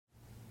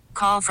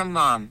call from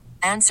mom.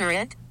 Answer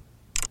it.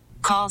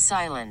 Call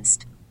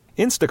silenced.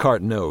 Instacart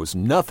knows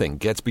nothing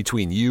gets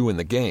between you and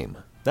the game.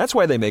 That's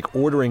why they make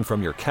ordering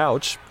from your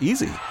couch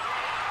easy.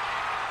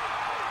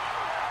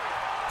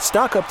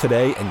 Stock up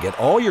today and get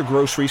all your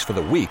groceries for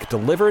the week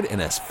delivered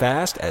in as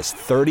fast as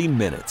 30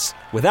 minutes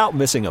without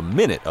missing a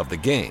minute of the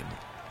game.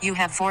 You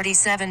have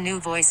 47 new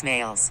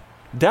voicemails.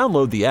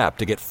 Download the app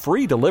to get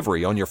free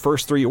delivery on your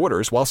first 3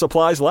 orders while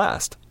supplies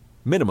last.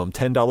 Minimum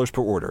 $10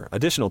 per order.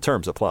 Additional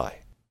terms apply.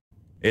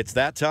 It's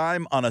that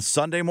time on a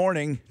Sunday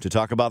morning to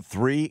talk about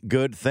 3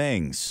 good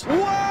things.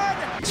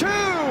 1, 2, 3.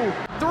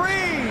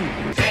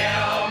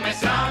 Tell me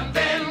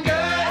something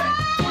good.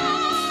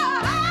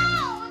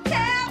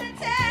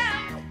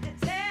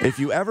 If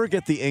you ever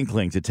get the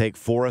inkling to take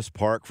Forest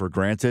Park for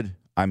granted,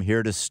 I'm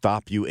here to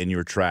stop you in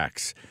your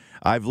tracks.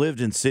 I've lived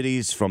in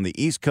cities from the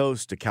East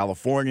Coast to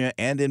California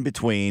and in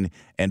between,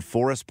 and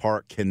Forest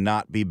Park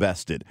cannot be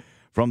bested.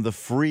 From the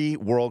free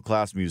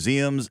world-class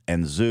museums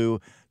and zoo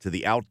to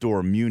the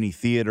outdoor Muni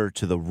Theater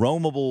to the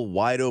roamable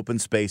wide-open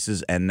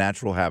spaces and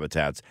natural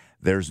habitats,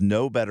 there's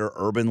no better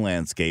urban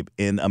landscape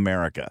in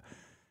America.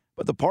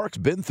 But the park's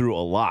been through a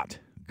lot,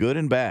 good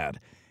and bad.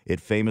 It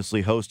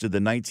famously hosted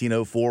the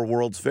 1904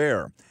 World's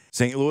Fair.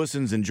 St.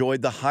 Louisans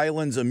enjoyed the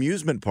Highlands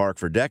Amusement Park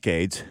for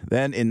decades.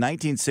 Then in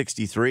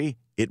 1963,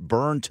 it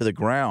burned to the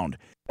ground.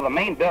 The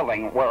main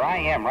building where I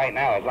am right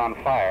now is on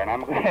fire, and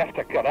I'm going to have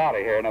to get out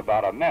of here in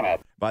about a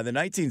minute. By the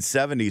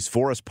 1970s,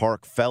 Forest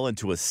Park fell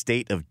into a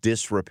state of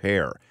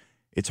disrepair.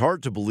 It's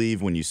hard to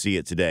believe when you see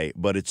it today,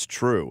 but it's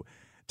true.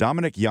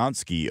 Dominic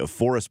Jansky of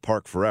Forest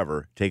Park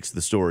Forever takes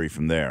the story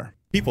from there.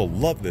 People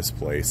love this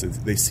place.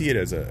 They see it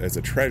as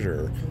a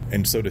treasure,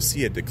 and so to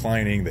see it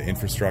declining, the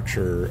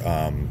infrastructure,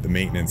 the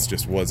maintenance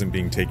just wasn't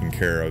being taken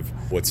care of.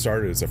 What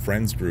started as a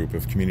friends group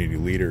of community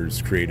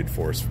leaders created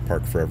Forest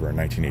Park Forever in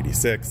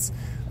 1986.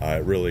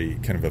 It really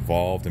kind of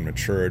evolved and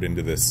matured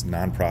into this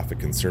nonprofit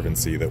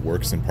conservancy that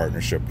works in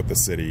partnership with the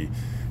city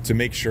to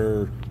make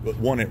sure,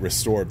 one, it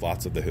restored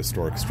lots of the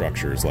historic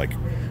structures like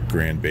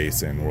Grand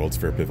Basin, World's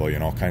Fair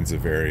Pavilion, all kinds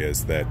of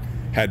areas that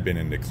had been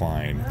in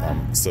decline.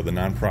 So the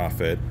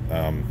nonprofit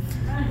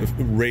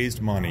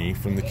raised money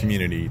from the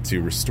community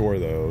to restore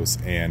those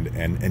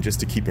and just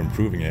to keep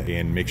improving it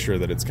and make sure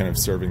that it's kind of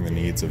serving the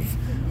needs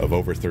of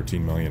over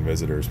 13 million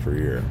visitors per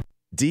year.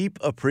 Deep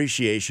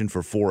appreciation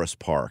for Forest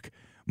Park.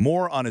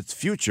 More on its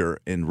future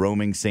in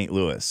roaming St.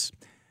 Louis.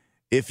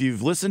 If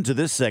you've listened to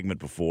this segment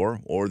before,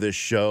 or this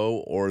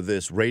show, or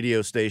this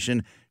radio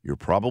station, you're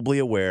probably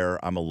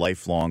aware I'm a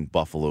lifelong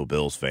Buffalo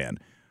Bills fan.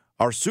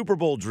 Our Super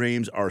Bowl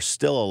dreams are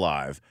still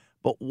alive,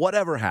 but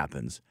whatever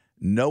happens,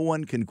 no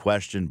one can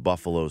question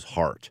Buffalo's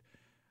heart.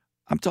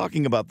 I'm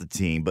talking about the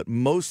team, but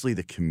mostly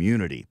the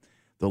community.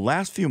 The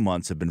last few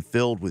months have been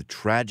filled with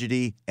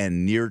tragedy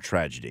and near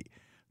tragedy.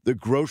 The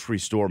grocery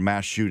store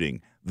mass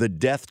shooting, the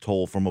death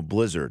toll from a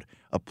blizzard,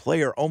 a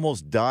player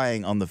almost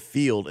dying on the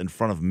field in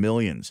front of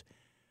millions.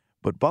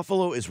 But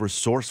Buffalo is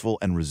resourceful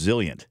and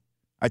resilient.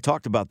 I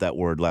talked about that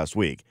word last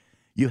week.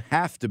 You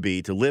have to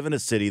be to live in a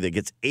city that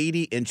gets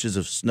 80 inches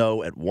of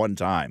snow at one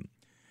time.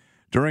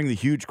 During the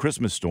huge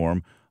Christmas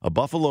storm, a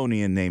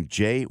Buffalonian named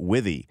Jay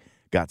Withy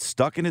got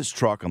stuck in his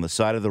truck on the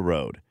side of the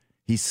road.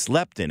 He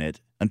slept in it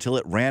until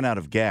it ran out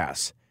of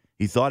gas.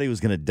 He thought he was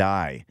going to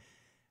die.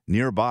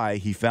 Nearby,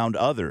 he found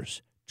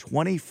others,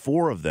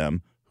 24 of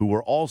them, who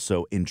were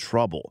also in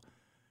trouble.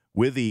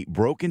 Withy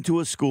broke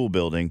into a school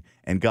building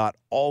and got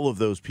all of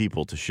those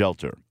people to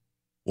shelter.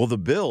 Well, the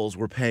Bills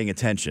were paying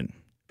attention.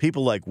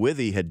 People like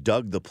Withy had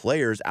dug the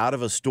players out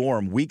of a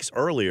storm weeks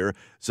earlier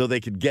so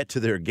they could get to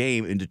their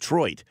game in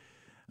Detroit.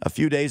 A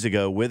few days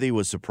ago, Withy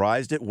was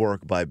surprised at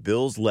work by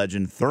Bills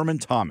legend Thurman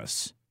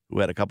Thomas, who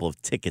had a couple of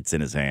tickets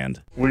in his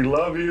hand. We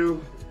love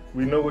you.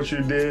 We know what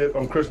you did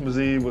on Christmas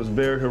Eve was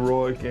very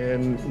heroic,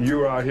 and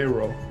you're our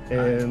hero.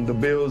 And the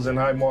Bills and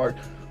Highmark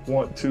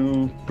want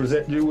to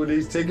present you with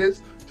these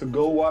tickets to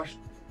go watch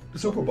the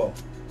Super Bowl.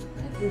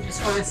 We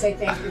just want to say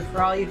thank you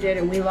for all you did,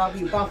 and we love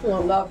you. Buffalo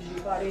loves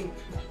you, buddy.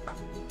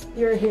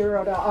 You're a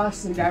hero to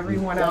us and to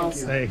everyone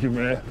else. Thank you,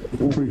 man.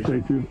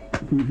 Appreciate you.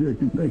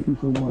 Thank you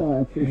so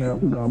much.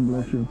 God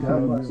bless you.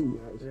 God bless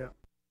you guys.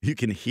 You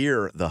can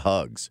hear the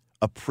hugs.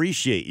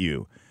 Appreciate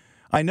you.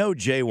 I know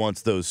Jay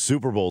wants those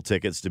Super Bowl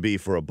tickets to be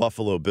for a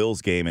Buffalo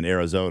Bills game in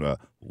Arizona.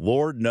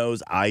 Lord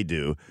knows I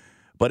do.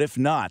 But if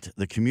not,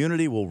 the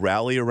community will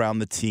rally around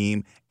the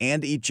team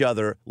and each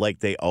other like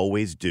they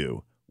always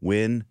do,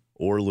 win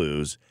or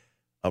lose,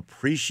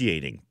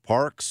 appreciating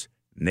parks,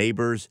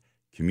 neighbors,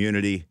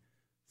 community.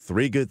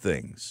 3 good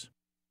things.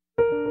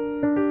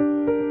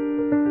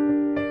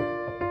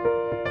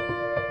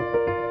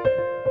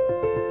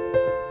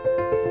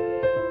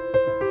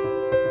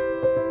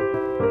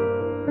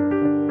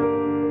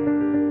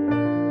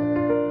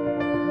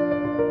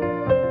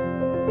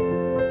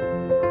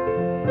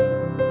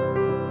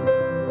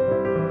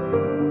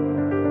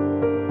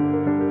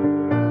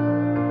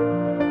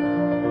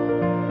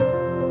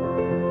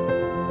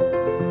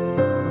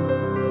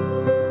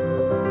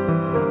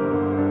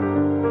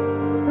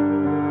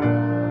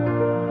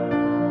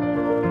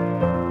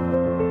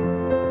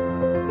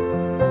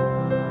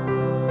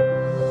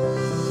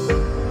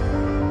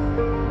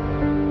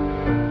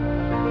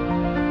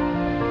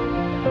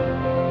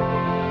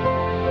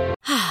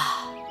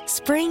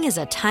 is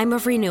a time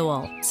of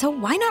renewal, so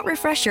why not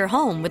refresh your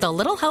home with a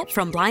little help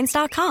from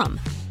Blinds.com?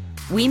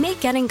 We make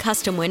getting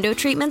custom window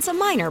treatments a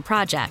minor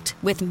project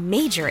with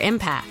major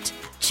impact.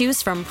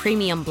 Choose from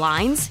premium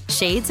blinds,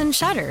 shades, and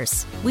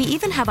shutters. We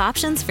even have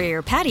options for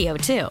your patio,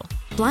 too.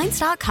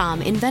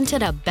 Blinds.com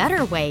invented a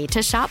better way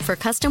to shop for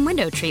custom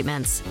window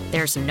treatments.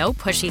 There's no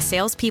pushy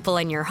salespeople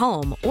in your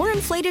home or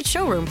inflated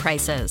showroom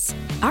prices.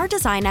 Our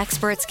design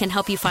experts can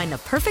help you find the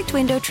perfect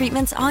window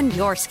treatments on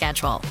your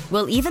schedule.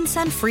 We'll even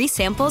send free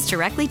samples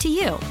directly to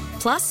you.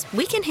 Plus,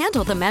 we can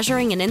handle the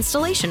measuring and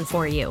installation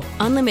for you.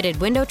 Unlimited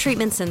window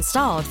treatments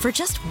installed for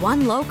just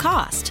one low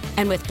cost.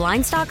 And with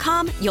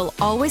Blinds.com, you'll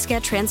always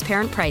get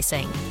transparent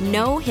pricing.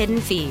 No hidden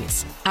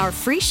fees. Our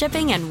free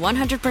shipping and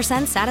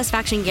 100%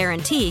 satisfaction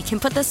guarantee can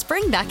put the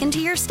spring back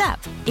into your step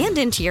and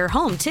into your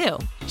home, too.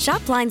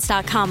 Shop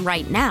Blinds.com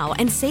right now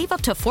and save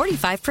up to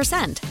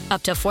 45%.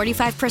 Up to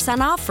 45%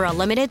 off for a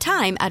limited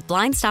time at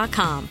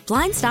Blinds.com.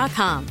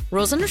 Blinds.com.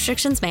 Rules and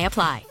restrictions may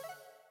apply.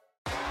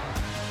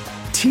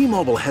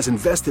 T-Mobile has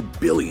invested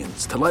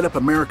billions to light up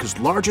America's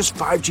largest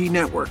 5G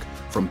network,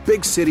 from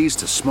big cities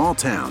to small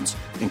towns,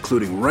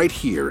 including right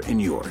here in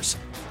yours.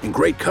 And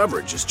great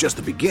coverage is just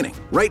the beginning.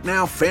 Right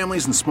now,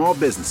 families and small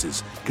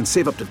businesses can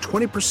save up to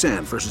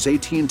 20% versus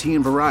AT&T and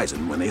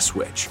Verizon when they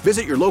switch.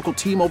 Visit your local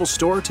T-Mobile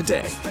store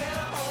today.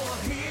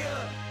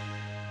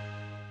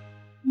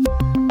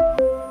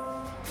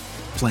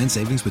 Plan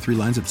savings with 3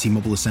 lines of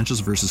T-Mobile Essentials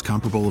versus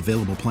comparable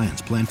available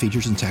plans. Plan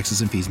features and taxes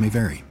and fees may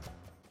vary.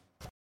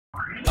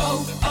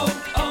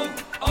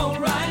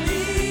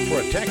 O'Reilly.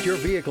 Protect your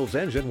vehicle's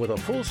engine with a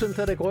full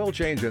synthetic oil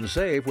change and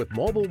save with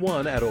Mobil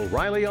 1 at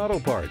O'Reilly Auto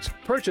Parts.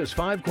 Purchase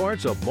 5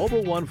 quarts of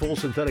Mobil 1 full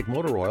synthetic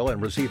motor oil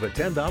and receive a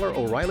 $10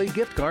 O'Reilly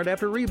gift card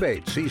after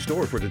rebate. See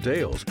store for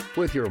details.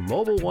 With your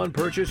Mobil 1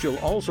 purchase, you'll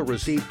also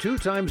receive 2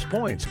 times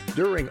points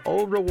during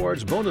O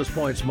Rewards Bonus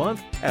Points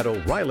Month at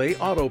O'Reilly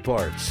Auto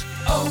Parts.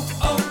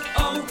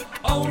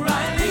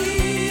 O'Reilly.